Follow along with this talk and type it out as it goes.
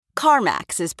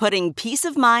CarMax is putting peace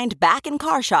of mind back in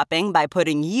car shopping by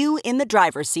putting you in the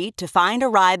driver's seat to find a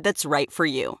ride that's right for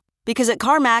you. Because at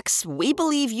CarMax, we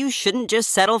believe you shouldn't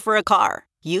just settle for a car.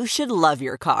 You should love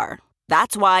your car.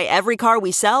 That's why every car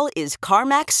we sell is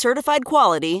CarMax certified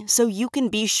quality, so you can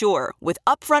be sure with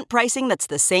upfront pricing that's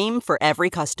the same for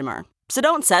every customer. So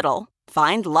don't settle.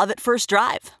 Find love at first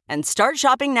drive and start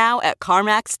shopping now at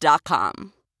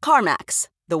CarMax.com. CarMax,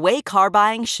 the way car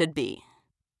buying should be.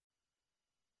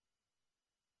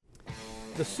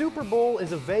 The Super Bowl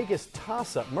is a Vegas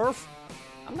toss-up. Murph,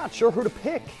 I'm not sure who to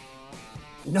pick.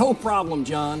 No problem,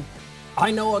 John.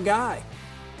 I know a guy.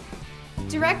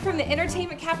 Direct from the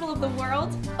entertainment capital of the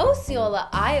world, Osceola,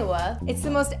 Iowa. It's the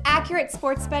most accurate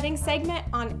sports betting segment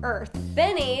on earth.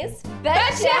 Benny's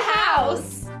Betcha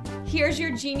House. Here's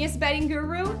your genius betting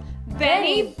guru,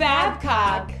 Benny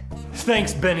Babcock.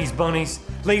 Thanks, Benny's Bunnies.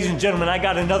 Ladies and gentlemen, I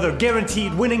got another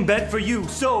guaranteed winning bet for you,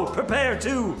 so prepare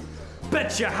to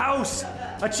bet your house.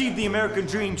 Achieve the American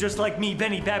dream just like me,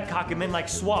 Benny Babcock, and men like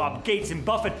Schwab, Gates, and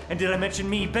Buffett. And did I mention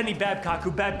me, Benny Babcock,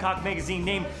 who Babcock Magazine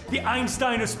named the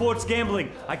Einstein of sports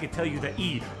gambling? I could tell you that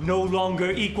E no longer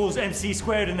equals MC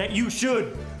squared and that you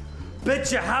should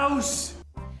bet your house.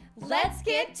 Let's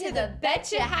get to the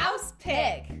Betcha House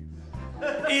pick.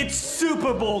 It's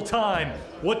Super Bowl time.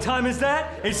 What time is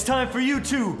that? It's time for you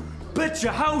to bet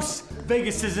your house.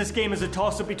 Vegas says this game is a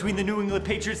toss-up between the New England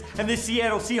Patriots and the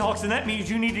Seattle Seahawks, and that means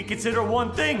you need to consider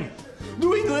one thing.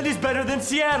 New England is better than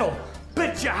Seattle.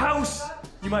 Bet your house.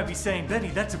 You might be saying, Benny,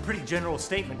 that's a pretty general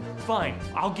statement. Fine,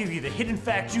 I'll give you the hidden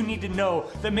fact you need to know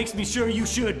that makes me sure you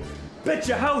should bet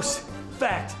your house.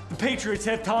 Fact, the Patriots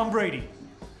have Tom Brady.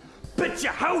 Bet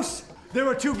your house. There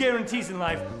are two guarantees in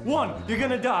life. One, you're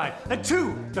gonna die. And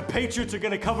two, the Patriots are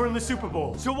gonna cover in the Super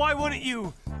Bowl. So why wouldn't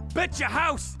you bet your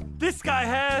house? This guy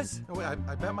has. No, wait, I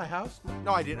bet my house?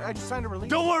 No, I didn't. I just signed a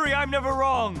release. Don't worry, I'm never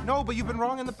wrong. No, but he's been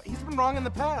wrong in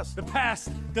the past. The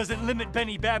past doesn't limit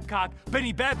Benny Babcock.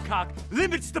 Benny Babcock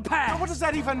limits the past. Now, what does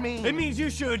that even mean? It means you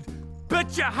should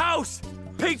bet your house.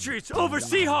 Patriots over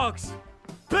Seahawks.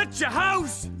 Bet your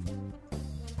house.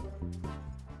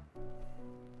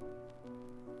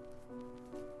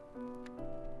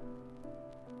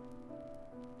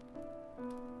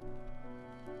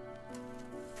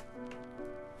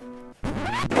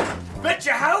 Bet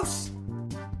your house!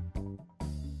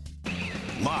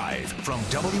 Live from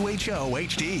WHO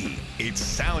HD, it's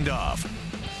Sound Off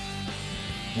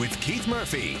with Keith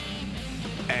Murphy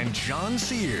and John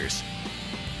Sears,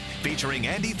 featuring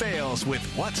Andy Fales with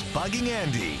What's Bugging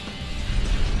Andy.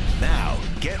 Now,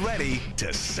 get ready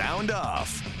to sound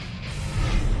off.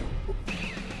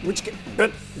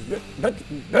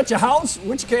 Bet your house?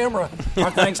 Which camera? Our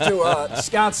thanks to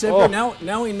Scott Sipper.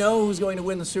 Now we know who's going to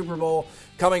win the Super Bowl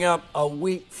coming up a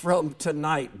week from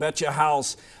tonight. Bet your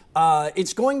house.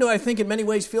 It's going to, I think, in many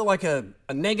ways feel like a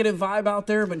negative vibe out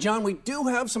there. But, John, we do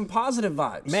have some positive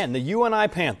vibes. Man, the UNI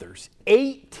Panthers,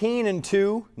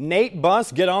 18-2. Nate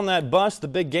Buss, get on that bus. The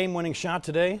big game-winning shot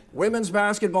today. Women's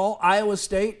basketball, Iowa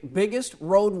State, biggest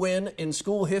road win in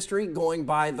school history, going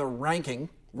by the ranking.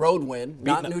 Road win,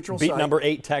 not neutral site. Beat number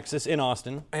 8 Texas in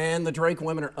Austin. And the Drake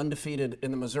women are undefeated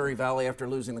in the Missouri Valley after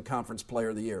losing the Conference Player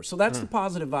of the Year. So that's the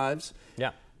positive vibes.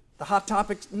 Yeah. The hot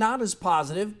topic's not as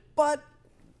positive, but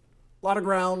a lot of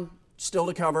ground still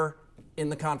to cover in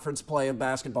the conference play of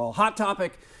basketball. Hot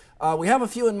topic, we have a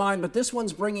few in mind, but this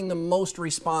one's bringing the most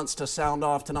response to Sound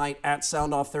Off tonight at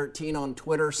SoundOff13 on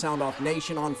Twitter, Sound Off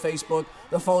Nation on Facebook.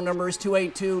 The phone number is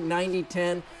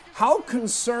 282-9010. How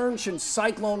concerned should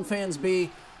Cyclone fans be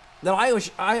that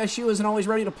ISU isn't always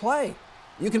ready to play?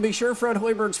 You can be sure Fred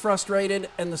Hoiberg's frustrated,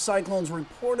 and the Cyclones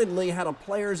reportedly had a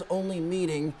players-only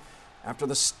meeting after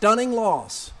the stunning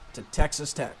loss to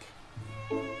Texas Tech.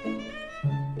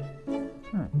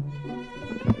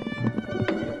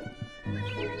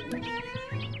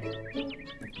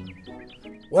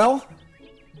 Well,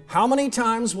 how many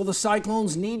times will the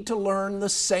Cyclones need to learn the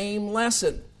same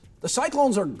lesson? The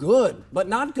Cyclones are good, but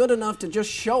not good enough to just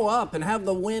show up and have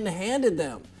the win handed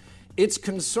them. It's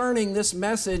concerning this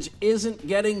message isn't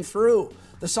getting through.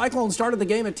 The Cyclones started the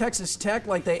game at Texas Tech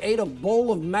like they ate a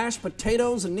bowl of mashed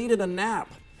potatoes and needed a nap.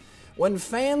 When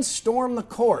fans storm the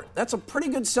court, that's a pretty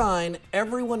good sign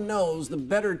everyone knows the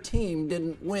better team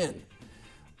didn't win.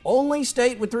 Only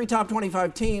state with 3 top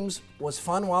 25 teams was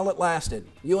fun while it lasted.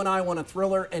 UNI won a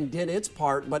thriller and did its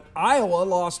part, but Iowa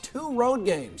lost 2 road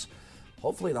games.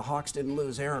 Hopefully the Hawks didn't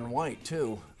lose Aaron White,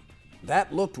 too.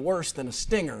 That looked worse than a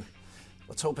stinger.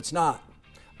 Let's hope it's not.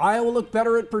 Iowa looked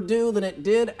better at Purdue than it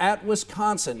did at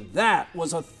Wisconsin. That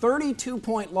was a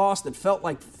 32-point loss that felt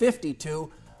like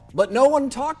 52, but no one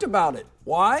talked about it.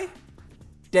 Why?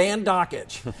 Dan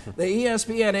Dockich. The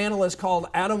ESPN analyst called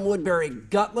Adam Woodbury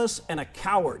gutless and a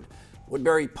coward.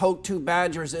 Woodbury poked 2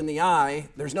 Badgers in the eye.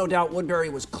 There's no doubt Woodbury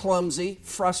was clumsy,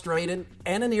 frustrated,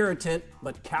 and an irritant,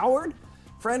 but coward?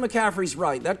 Fran McCaffrey's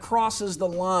right. That crosses the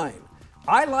line.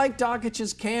 I like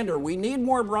Dockich's candor. We need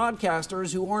more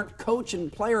broadcasters who aren't coach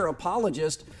and player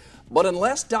apologists, but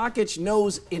unless Dockich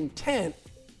knows intent,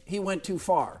 he went too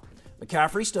far.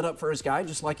 McCaffrey stood up for his guy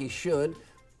just like he should,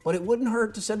 but it wouldn't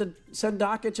hurt to send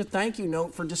Dockich a thank you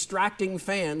note for distracting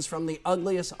fans from the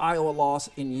ugliest Iowa loss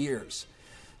in years.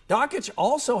 Dockich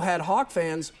also had Hawk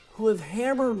fans who have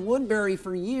hammered Woodbury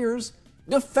for years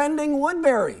defending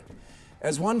Woodbury.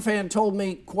 As one fan told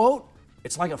me, quote,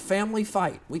 "It's like a family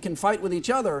fight. We can fight with each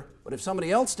other, but if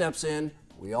somebody else steps in,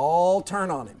 we all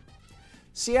turn on him."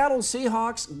 Seattle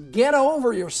Seahawks, get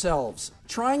over yourselves.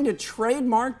 Trying to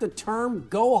trademark the term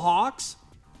Go Hawks?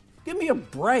 Give me a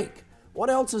break. What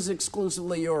else is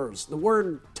exclusively yours? The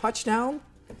word touchdown?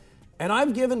 And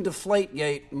I've given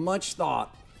Deflategate much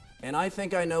thought, and I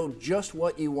think I know just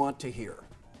what you want to hear.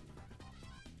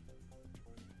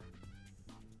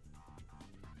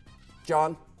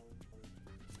 John?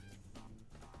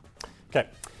 Okay.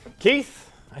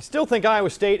 Keith, I still think Iowa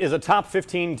State is a top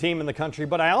 15 team in the country,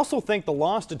 but I also think the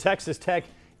loss to Texas Tech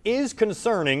is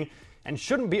concerning and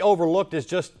shouldn't be overlooked as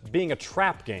just being a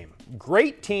trap game.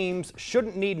 Great teams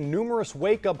shouldn't need numerous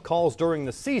wake-up calls during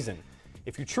the season.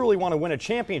 If you truly want to win a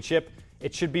championship,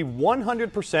 it should be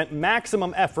 100%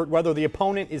 maximum effort, whether the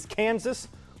opponent is Kansas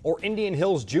or Indian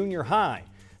Hills Junior High.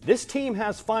 This team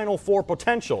has Final Four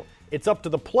potential. It's up to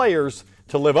the players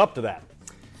to live up to that.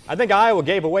 I think Iowa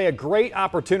gave away a great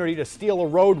opportunity to steal a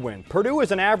road win. Purdue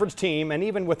is an average team, and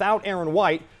even without Aaron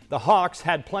White, the Hawks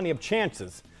had plenty of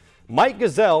chances. Mike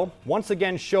Gesell once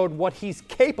again showed what he's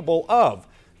capable of.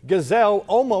 Gesell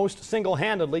almost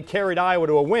single-handedly carried Iowa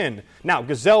to a win. Now,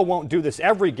 Gesell won't do this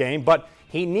every game, but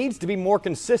he needs to be more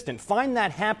consistent. Find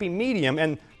that happy medium,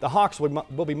 and the Hawks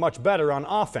will be much better on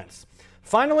offense.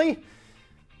 Finally,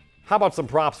 how about some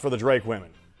props for the Drake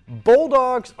women?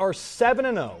 Bulldogs are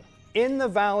 7-0 in the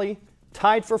Valley,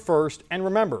 tied for first, and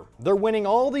remember, they're winning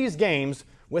all these games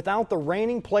without the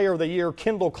reigning Player of the Year,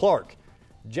 Kendall Clark.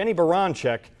 Jenny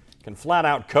Baranczyk can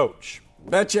flat-out coach.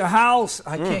 Betcha House.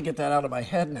 I can't get that out of my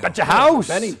head now. Betcha House.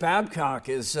 Benny Babcock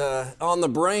is on the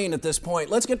brain at this point.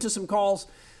 Let's get to some calls.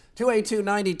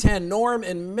 282-9010. Norm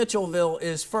in Mitchellville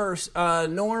is first.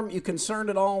 Norm, you concerned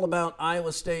at all about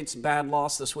Iowa State's bad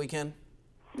loss this weekend?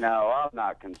 No, I'm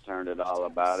not concerned at all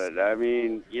about it. I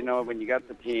mean, you know, when you got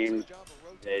the teams,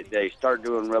 they start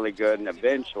doing really good, and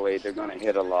eventually they're going to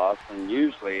hit a loss, and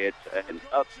usually it's an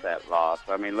upset loss.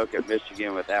 I mean, look at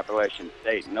Michigan with Appalachian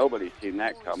State. Nobody's seen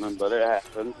that coming, but it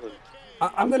happens.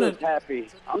 I'm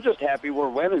just happy we're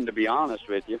winning, to be honest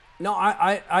with you. No,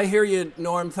 I hear you,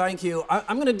 Norm. Thank you.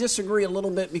 I'm going to disagree a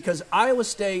little bit because Iowa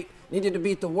State needed to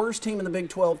beat the worst team in the Big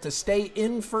 12 to stay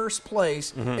in first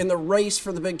place in the race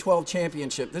for the Big 12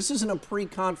 championship. This isn't a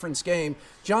pre-conference game.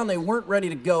 John, they weren't ready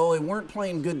to go. They weren't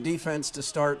playing good defense to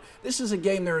start. This is a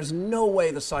game there is no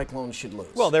way the Cyclones should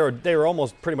lose. Well, they were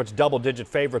almost pretty much double-digit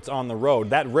favorites on the road.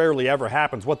 That rarely ever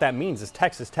happens. What that means is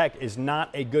Texas Tech is not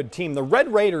a good team. The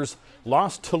Red Raiders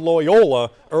lost to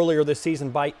Loyola earlier this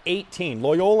season by 18.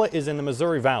 Loyola is in the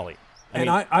Missouri Valley.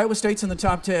 Iowa State's in the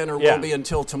top 10, or will be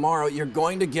until tomorrow. You're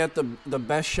going to get the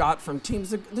best shot from teams.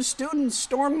 The students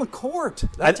storm the court.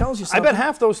 That tells you something. I bet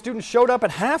half those students showed up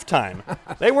at halftime.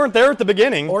 They weren't there at the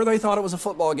beginning. Or they thought it was a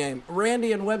football game.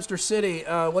 Randy in Webster City,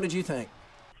 what did you think?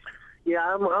 Yeah,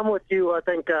 I'm with you. I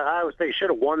think Iowa State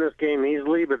should have won this game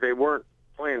easily, but they weren't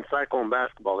playing Cyclone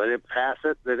basketball. They didn't pass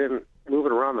it. They didn't move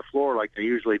it around the floor like they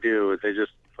usually do. They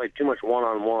just played too much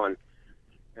one-on-one.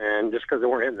 And just because they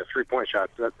weren't hitting the three-point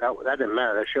shots, that didn't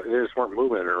matter. They just weren't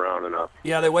moving it around enough.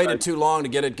 Yeah, they waited too long to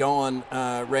get it going,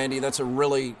 Randy. That's a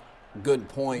really good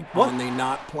point on the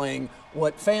not playing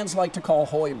what fans like to call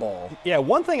hoy ball. Yeah,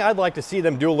 one thing I'd like to see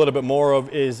them do a little bit more of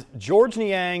is George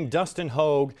Niang, Dustin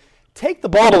Hogue, take the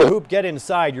ball to the hoop, get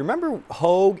inside. You remember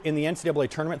Hogue in the NCAA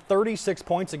tournament, 36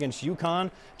 points against UConn,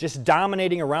 just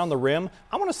dominating around the rim?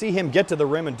 I want to see him get to the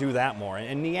rim and do that more.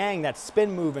 And Niang, that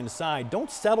spin move inside, don't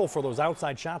settle for those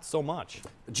outside shots so much.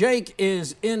 Jake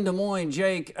is in Des Moines.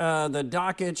 Jake, the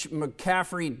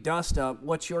Dockich-McCaffrey dust-up,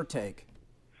 what's your take?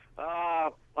 I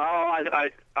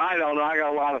don't know. I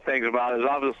got a lot of things about it. It's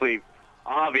obviously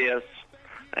obvious,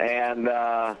 and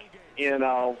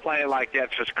playing like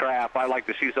that's just crap. I'd like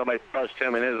to see somebody thrust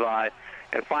him in his eye.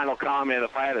 And final comment,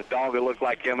 if I had a dog that looked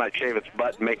like him, I'd shave its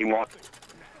butt and make him walk.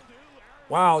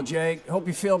 Wow, Jake. Hope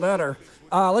you feel better.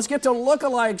 Let's get to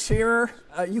lookalikes here.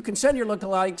 You can send your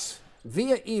lookalikes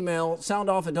via email,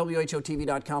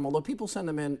 soundoff@whotv.com, although people send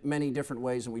them in many different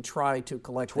ways, and we try to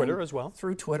collect Twitter them as well.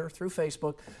 through Twitter, through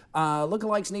Facebook.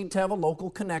 Lookalikes need to have a local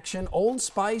connection. Old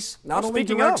Spice, not only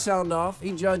direct sound off,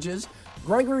 he judges.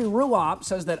 Gregory Ruop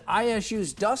says that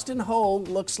ISU's Dustin Hogue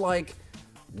looks like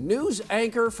news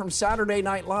anchor from Saturday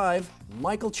Night Live,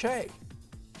 Michael Che.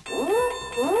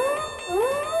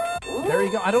 There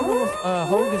you go. I don't know if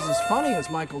Hogue is as funny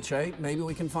as Michael Che. Maybe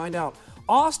we can find out.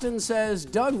 Austin says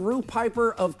Doug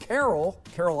Rupiper of Carroll,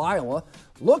 Iowa,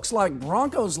 looks like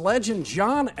Broncos legend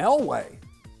John Elway.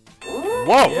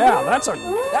 Whoa! Yeah, that's a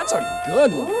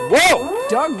good one. Whoa!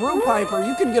 Doug Rupiper,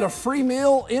 you can get a free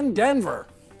meal in Denver.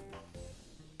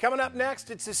 Coming up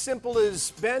next, it's as simple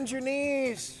as bend your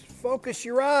knees, focus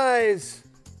your eyes.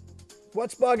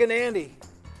 What's bugging Andy?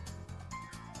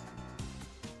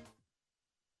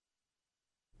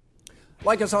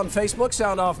 Like us on Facebook,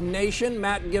 Sound Off Nation.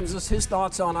 Matt gives us his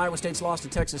thoughts on Iowa State's loss to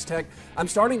Texas Tech. I'm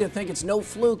starting to think it's no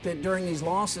fluke that during these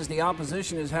losses, the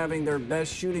opposition is having their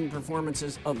best shooting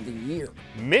performances of the year.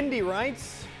 Mindy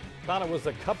writes, thought it was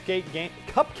a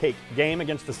cupcake game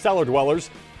against the cellar dwellers.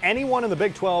 Anyone in the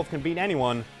Big 12 can beat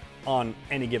anyone on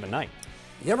any given night.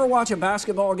 You ever watch a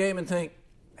basketball game and think,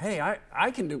 hey,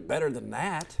 I can do better than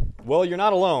that? Well, you're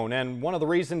not alone, and one of the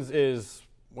reasons is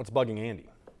what's bugging Andy.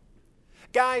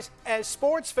 Guys, as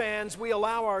sports fans, we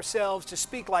allow ourselves to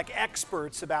speak like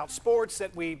experts about sports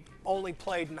that we only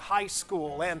played in high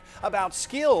school and about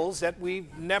skills that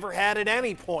we've never had at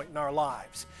any point in our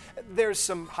lives. There's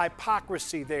some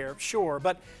hypocrisy there, sure,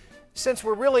 but since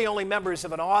we're really only members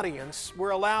of an audience,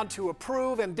 we're allowed to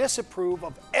approve and disapprove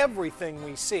of everything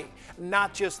we see,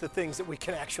 not just the things that we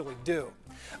can actually do.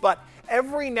 But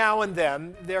every now and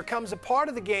then, there comes a part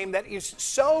of the game that is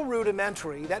so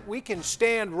rudimentary that we can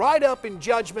stand right up in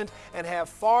judgment and have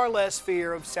far less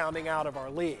fear of sounding out of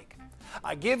our league.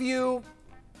 I give you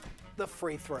the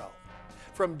free throw.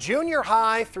 From junior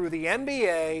high through the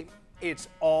NBA, it's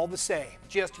all the same,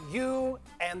 just you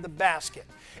and the basket.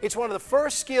 It's one of the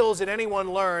first skills that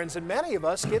anyone learns, and many of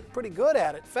us get pretty good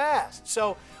at it fast.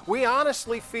 So we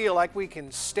honestly feel like we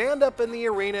can stand up in the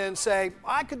arena and say,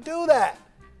 I could do that.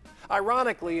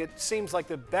 Ironically, it seems like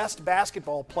the best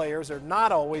basketball players are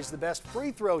not always the best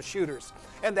free throw shooters,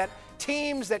 and that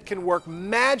teams that can work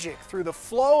magic through the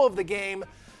flow of the game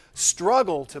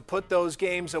struggle to put those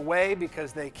games away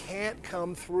because they can't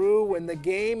come through when the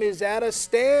game is at a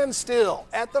standstill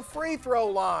at the free throw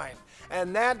line.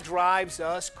 And that drives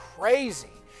us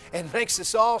crazy and makes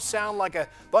us all sound like a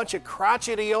bunch of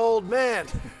crotchety old men.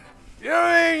 You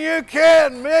mean you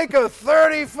can't make a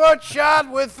 30-foot shot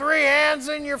with 3 hands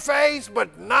in your face,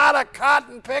 but not a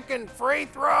cotton-picking free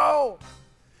throw?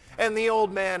 And the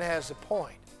old man has a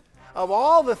point. Of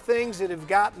all the things that have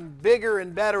gotten bigger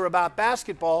and better about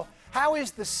basketball, how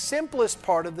is the simplest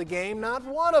part of the game not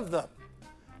one of them?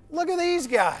 Look at these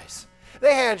guys.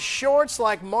 They had shorts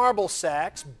like marble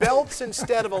sacks, belts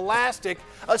instead of elastic,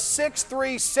 a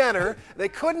 6'3" center. They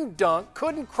couldn't dunk,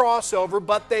 couldn't cross over,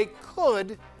 but they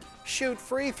could shoot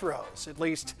free throws. At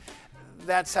least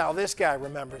that's how this guy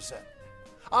remembers it.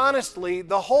 Honestly,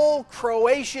 the whole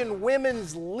Croatian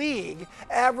Women's League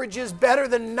averages better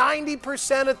than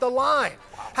 90% at the line.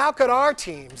 How could our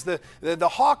teams, the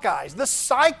Hawkeyes, the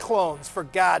Cyclones, for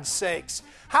God's sakes,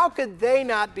 how could they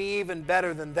not be even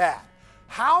better than that?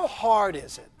 How hard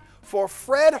is it for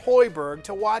Fred Hoiberg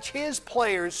to watch his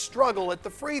players struggle at the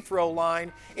free throw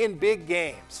line in big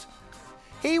games?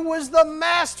 He was the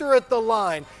master at the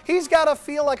line. He's got to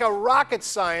feel like a rocket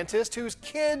scientist whose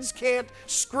kids can't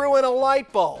screw in a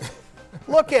light bulb.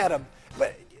 Look at him.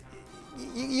 But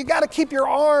you got to keep your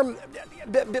arm,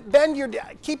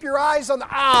 keep your eyes on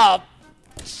the,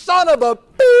 son of a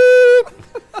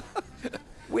beep.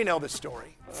 We know the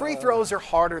story. Free throws are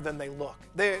harder than they look.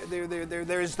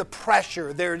 There's the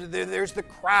pressure, there's the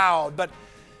crowd, but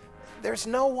there's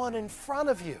no one in front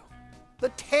of you. The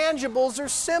tangibles are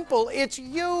simple. It's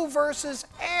you versus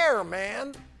air,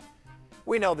 man.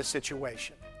 We know the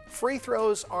situation. Free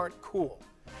throws aren't cool.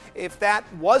 If that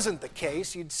wasn't the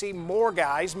case, you'd see more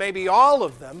guys, maybe all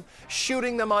of them,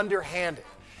 shooting them underhanded.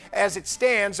 As it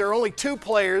stands, there are only 2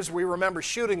 players we remember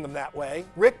shooting them that way,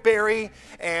 Rick Barry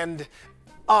and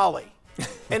Ollie.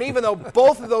 And even though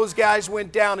both of those guys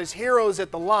went down as heroes at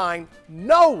the line,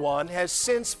 no one has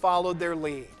since followed their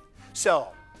lead. So,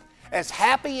 as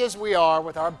happy as we are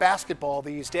with our basketball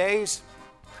these days,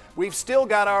 we've still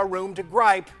got our room to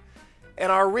gripe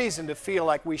and our reason to feel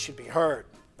like we should be heard.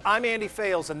 I'm Andy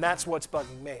Fales, and that's what's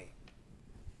bugging me.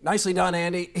 Nicely done,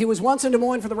 Andy. He was once in Des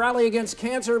Moines for the rally against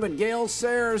cancer, but Gale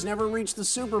Sayers never reached the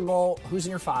Super Bowl. Who's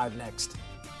in your 5 next?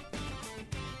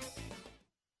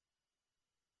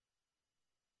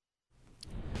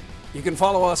 You can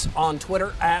follow us on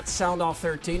Twitter at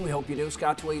SoundOff13. We hope you do.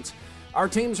 Scott tweets, our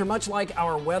teams are much like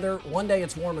our weather. One day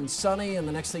it's warm and sunny, and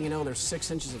the next thing you know, there's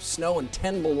 6 inches of snow and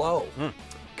 10 below.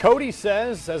 Cody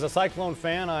says, as a Cyclone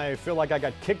fan, I feel like I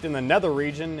got kicked in the nether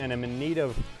region and am in need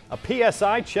of a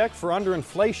PSI check for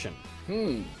underinflation.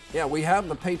 Yeah, we have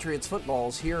the Patriots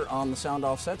footballs here on the Sound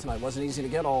Off set tonight. Wasn't easy to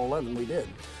get all 11. We did.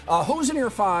 Who's in your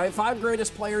 5? 5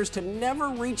 greatest players to never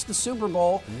reach the Super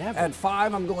Bowl. Never. At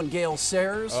 5, I'm going Gale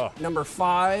Sayers. Number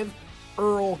 5,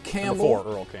 Earl Campbell. Number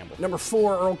 4, Earl Campbell. Number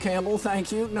 4, Earl Campbell.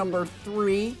 Thank you. Number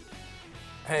 3,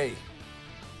 hey,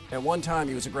 at one time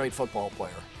he was a great football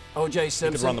player. O.J.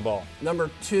 Simpson. He could run the ball.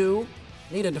 Number 2,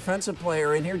 need a defensive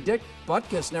player in here. Dick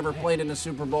Butkus never played in a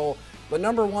Super Bowl. But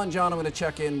number 1, John, I'm going to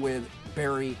check in with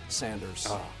Barry Sanders.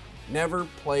 Never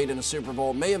played in a Super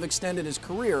Bowl. May have extended his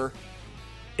career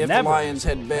if the Lions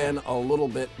had been a little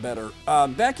bit better.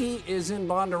 Becky is in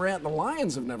Bondurant. The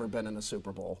Lions have never been in a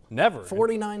Super Bowl. Never.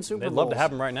 49 Super Bowls. They'd love to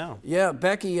have him right now. Yeah,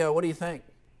 Becky, what do you think?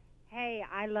 Hey,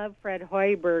 I love Fred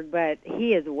Hoiberg, but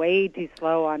he is way too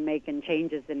slow on making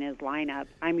changes in his lineup.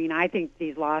 I mean, I think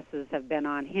these losses have been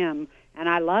on him, and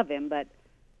I love him, but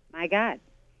my God,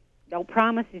 don't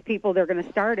promise these people they're going to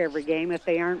start every game if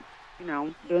they aren't,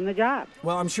 doing the job.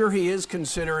 Well, I'm sure he is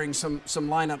considering some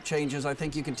lineup changes. I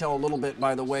think you can tell a little bit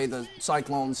by the way the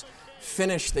Cyclones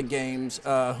finish the games,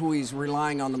 who he's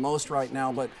relying on the most right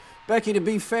now. But, Becky, to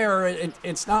be fair,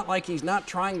 it's not like he's not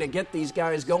trying to get these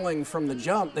guys going from the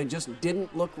jump. They just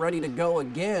didn't look ready to go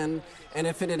again. And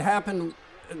if it had happened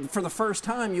for the first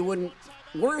time, you wouldn't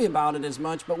worry about it as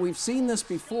much. But we've seen this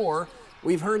before.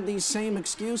 We've heard these same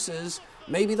excuses.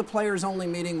 Maybe the players-only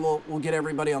meeting will get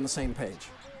everybody on the same page.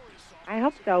 I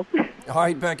hope so. All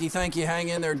right, Becky, thank you. Hang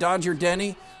in there. Dodger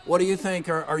Denny, what do you think?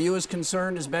 Are you as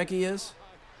concerned as Becky is?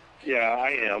 Yeah, I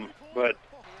am. But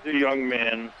they're young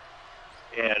men,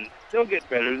 and they'll get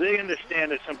better. They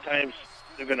understand that sometimes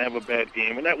they're going to have a bad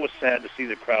game, and that was sad to see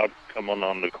the crowd come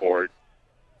on the court.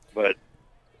 But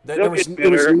there was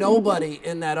nobody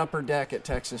in that upper deck at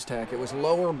Texas Tech. It was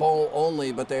lower bowl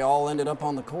only, but they all ended up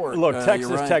on the court. Look,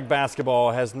 Texas Tech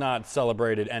basketball has not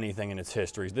celebrated anything in its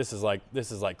history. This is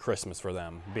like Christmas for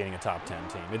them, being a top 10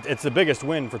 team. It's the biggest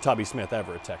win for Tubby Smith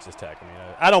ever at Texas Tech. I mean,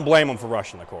 I don't blame them for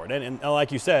rushing the court. And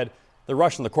like you said, they're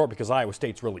rushing the court because Iowa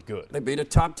State's really good. They beat a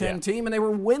top 10 team, and they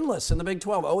were winless in the Big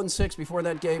 12, 0-6 before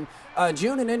that game.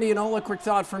 June in Indianola, quick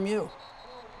thought from you.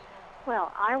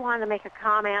 Well, I wanted to make a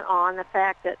comment on the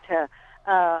fact that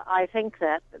I think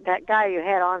that guy you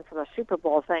had on for the Super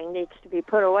Bowl thing needs to be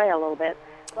put away a little bit.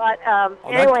 But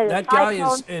anyway, that guy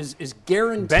is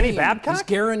guaranteeing. Benny Babcock? He's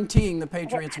guaranteeing the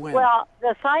Patriots win. Well,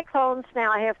 the Cyclones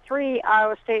now have 3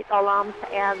 Iowa State alums,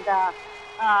 and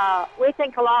we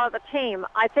think a lot of the team.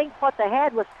 I think what they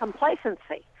had was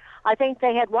complacency. I think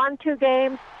they had won 2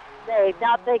 games. They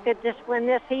thought they could just win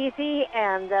this easy,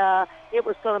 and it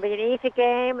was going to be an easy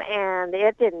game, and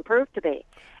it didn't prove to be.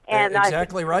 And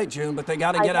exactly right, June, but they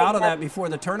got to get out of that before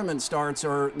the tournament starts,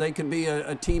 or they could be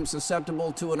a team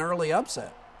susceptible to an early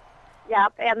upset. Yeah,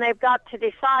 and they've got to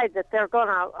decide that they're going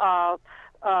to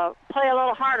play a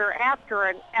little harder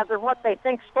after what they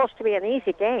think is supposed to be an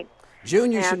easy game.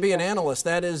 June, you should be an analyst.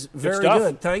 That is very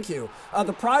good. Thank you.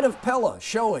 The Pride of Pella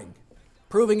showing,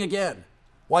 proving again,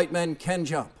 white men can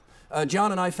jump.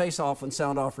 John and I face off when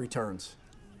Sound Off returns.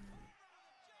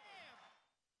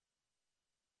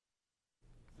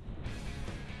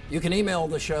 You can email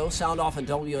the show,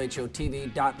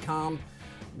 soundoff@whotv.com.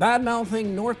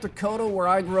 Bad-mouthing North Dakota, where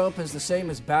I grew up, is the same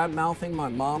as bad-mouthing my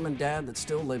mom and dad that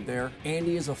still live there.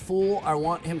 Andy is a fool. I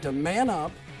want him to man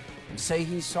up and say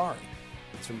he's sorry.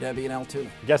 It's from Debbie and Altoona.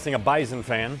 Guessing a Bison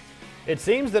fan. It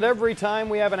seems that every time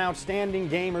we have an outstanding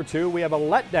game or two, we have a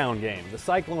letdown game. The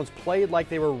Cyclones played like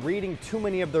they were reading too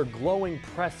many of their glowing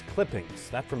press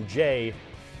clippings. That from Jay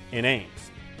in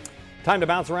Ames. Time to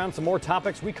bounce around some more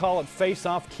topics. We call it Face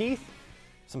Off. Keith,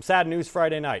 some sad news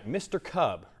Friday night. Mr.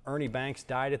 Cub, Ernie Banks,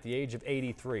 died at the age of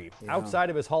 83. Yeah. Outside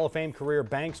of his Hall of Fame career,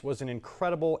 Banks was an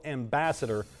incredible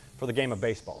ambassador for the game of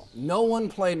baseball. No one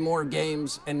played more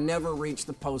games and never reached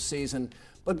the postseason.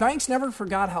 But Banks never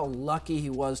forgot how lucky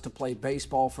he was to play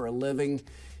baseball for a living.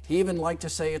 He even liked to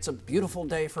say, it's a beautiful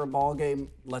day for a ball game.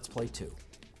 Let's play 2.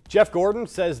 Jeff Gordon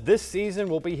says this season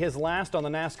will be his last on the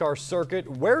NASCAR circuit.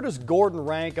 Where does Gordon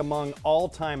rank among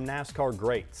all-time NASCAR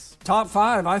greats? Top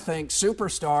 5, I think.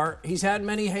 Superstar. He's had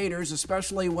many haters,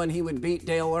 especially when he would beat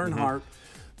Dale Earnhardt.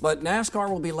 But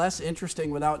NASCAR will be less interesting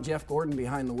without Jeff Gordon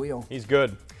behind the wheel. He's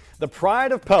good. The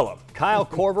Pride of Pella, Kyle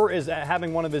Korver, is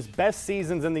having one of his best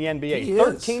seasons in the NBA. He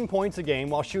 13 points a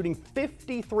game while shooting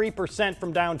 53%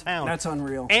 from downtown. That's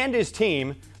unreal. And his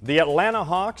team, the Atlanta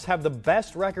Hawks, have the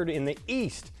best record in the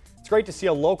East It's great to see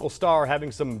a local star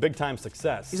having some big-time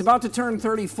success. He's about to turn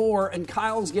 34, and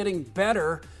Kyle's getting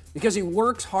better because he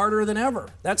works harder than ever.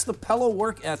 That's the Pella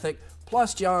work ethic.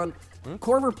 Plus, John,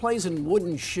 Korver plays in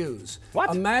wooden shoes.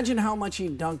 What? Imagine how much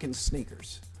he'd dunk in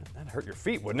sneakers. That'd hurt your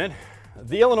feet, wouldn't it?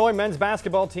 The Illinois men's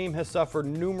basketball team has suffered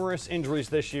numerous injuries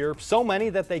this year, so many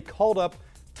that they called up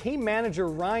team manager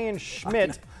Ryan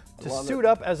Schmidt to suit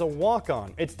up as a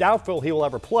walk-on. It's doubtful he will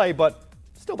ever play, but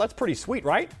still, that's pretty sweet,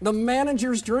 right? The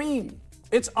manager's dream.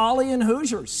 It's Ollie and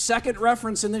Hoosier, second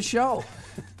reference in this show.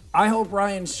 I hope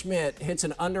Ryan Schmidt hits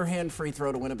an underhand free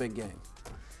throw to win a big game.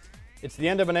 It's the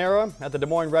end of an era. At the Des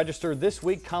Moines Register this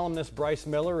week, columnist Bryce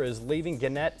Miller is leaving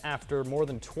Gannett after more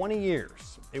than 20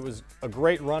 years. It was a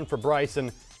great run for Bryce,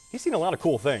 and he's seen a lot of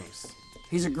cool things.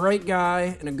 He's a great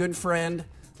guy and a good friend.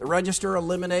 The Register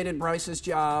eliminated Bryce's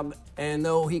job, and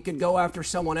though he could go after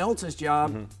someone else's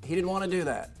job, he didn't want to do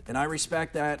that. And I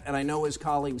respect that, and I know his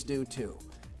colleagues do too.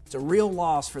 It's a real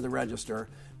loss for the Register.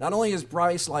 Not only is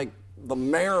Bryce like the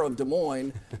mayor of Des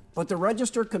Moines, but the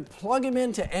Register could plug him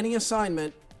into any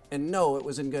assignment and know it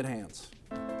was in good hands.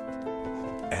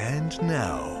 And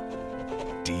now,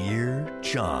 Dear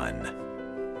John.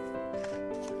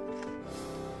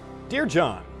 Dear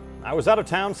John, I was out of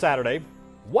town Saturday.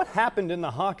 What happened in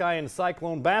the Hawkeye and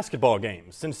Cyclone basketball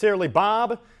games? Sincerely,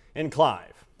 Bob in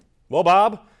Clive. Well,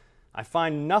 Bob, I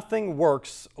find nothing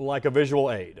works like a visual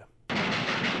aid.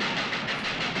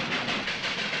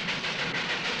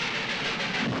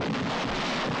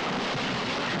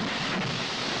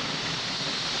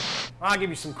 I'll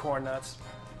give you some corn nuts.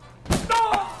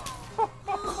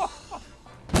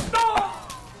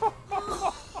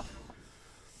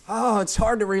 Oh, it's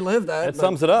hard to relive that. That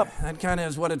sums it up. That kind of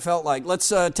is what it felt like.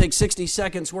 Let's take 60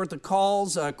 seconds worth of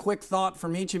calls. A quick thought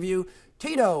from each of you.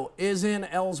 Tito is in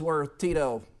Ellsworth.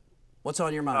 Tito, what's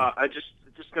on your mind? I just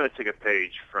going to take a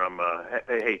page from,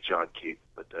 hey, John Keith,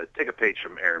 but take a page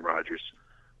from Aaron Rodgers.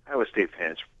 Iowa State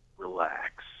fans,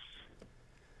 relax.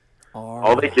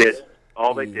 All they did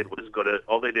was go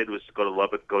to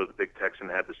Lubbock, go to the Big Tex, and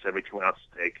have the 72-ounce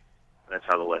steak. And that's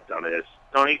how the letdown is.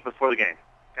 Don't eat before the game,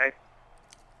 okay?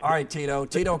 All right, Tito.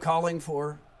 Tito calling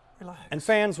for relax. And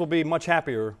fans will be much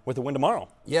happier with the win tomorrow.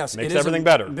 Yes, Makes it is everything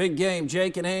better. Big game.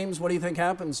 Jake and Ames, what do you think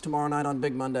happens tomorrow night on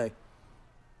Big Monday?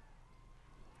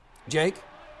 Jake?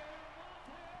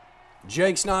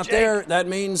 Jake's not there. That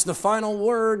means the final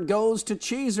word goes to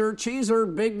Cheeser.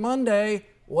 Cheeser, Big Monday.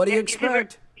 What do you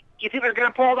expect? You think they're going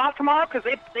to pull it off tomorrow? Because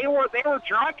they were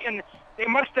drunk and they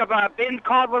must have been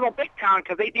called Little Big Town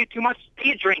because they do too much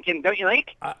speed drinking, don't you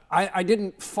think? I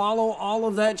didn't follow all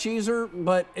of that, Cheeser,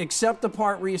 but except the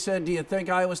part where you said, do you think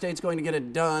Iowa State's going to get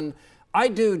it done? I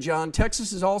do, John.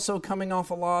 Texas is also coming off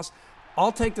a loss.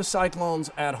 I'll take the Cyclones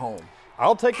at home.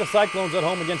 I'll take the Cyclones at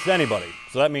home against anybody.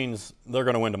 So that means they're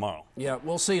going to win tomorrow. Yeah,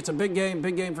 we'll see. It's a big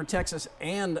game for Texas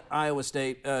and Iowa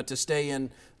State to stay in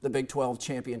the Big 12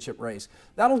 championship race.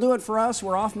 That'll do it for us.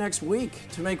 We're off next week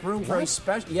to make room for a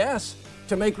special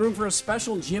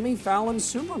Jimmy Fallon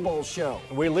Super Bowl show.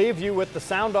 We leave you with the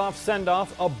sound-off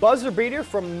send-off, a buzzer beater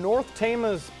from North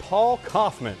Tama's Paul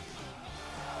Kaufman.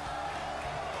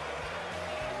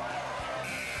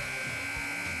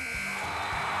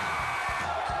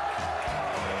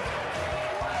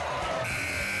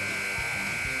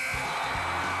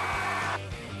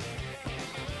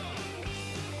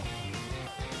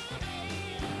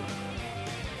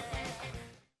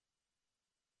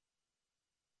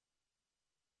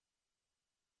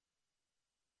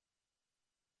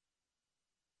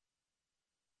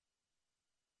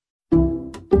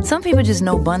 Some people just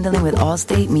know bundling with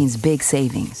Allstate means big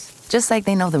savings. Just like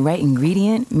they know the right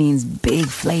ingredient means big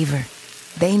flavor.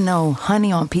 They know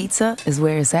honey on pizza is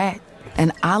where it's at.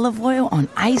 And olive oil on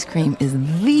ice cream is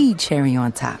the cherry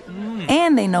on top.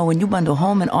 And they know when you bundle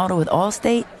home and auto with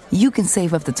Allstate, you can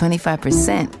save up to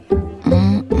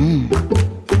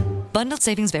 25%. Bundled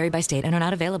savings vary by state and are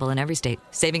not available in every state.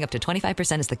 Saving up to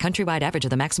 25% is the countrywide average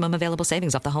of the maximum available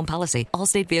savings off the home policy.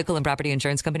 Allstate Vehicle and Property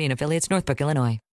Insurance Company and affiliates, Northbrook, Illinois.